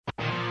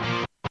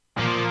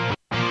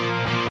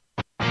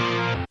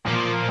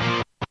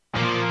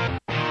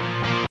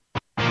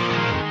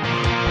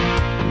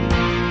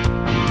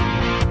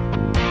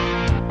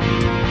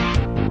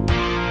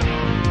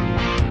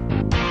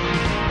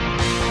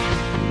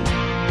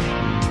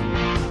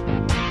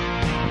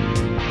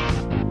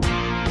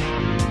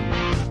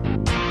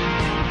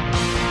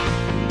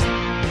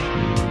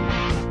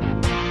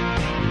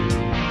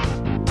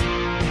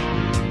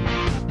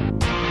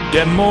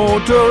Der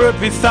Motor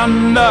wird wie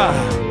Thunder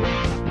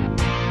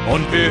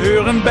und wir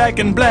hören Back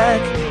in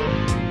Black.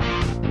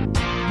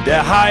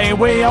 Der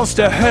Highway aus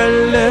der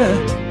Hölle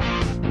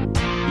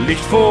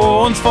liegt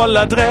vor uns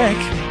voller Dreck.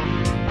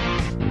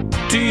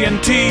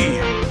 TNT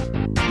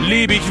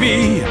lieb ich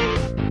wie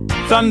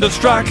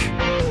Thunderstruck,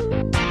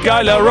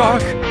 geiler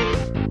Rock.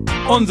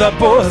 Unser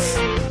Bus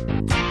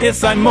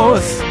ist ein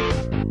Muss.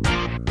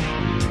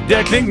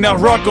 Der klingt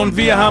nach Rock und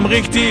wir haben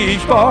richtig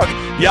Bock.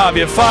 Ja,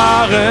 wir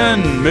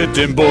fahren mit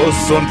dem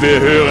Bus und wir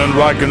hören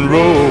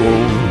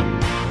Rock'n'Roll.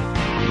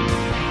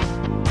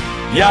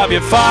 Ja,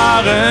 wir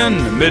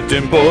fahren mit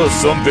dem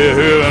Bus und wir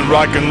hören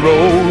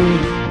Rock'n'Roll.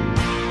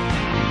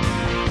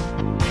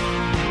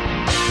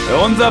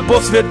 Unser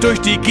Bus wird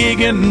durch die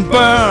Gegend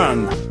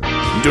burn.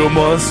 Du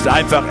musst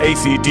einfach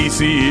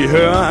AC/DC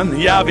hören.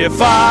 Ja, wir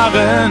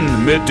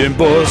fahren mit dem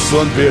Bus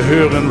und wir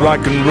hören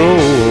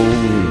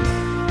Rock'n'Roll.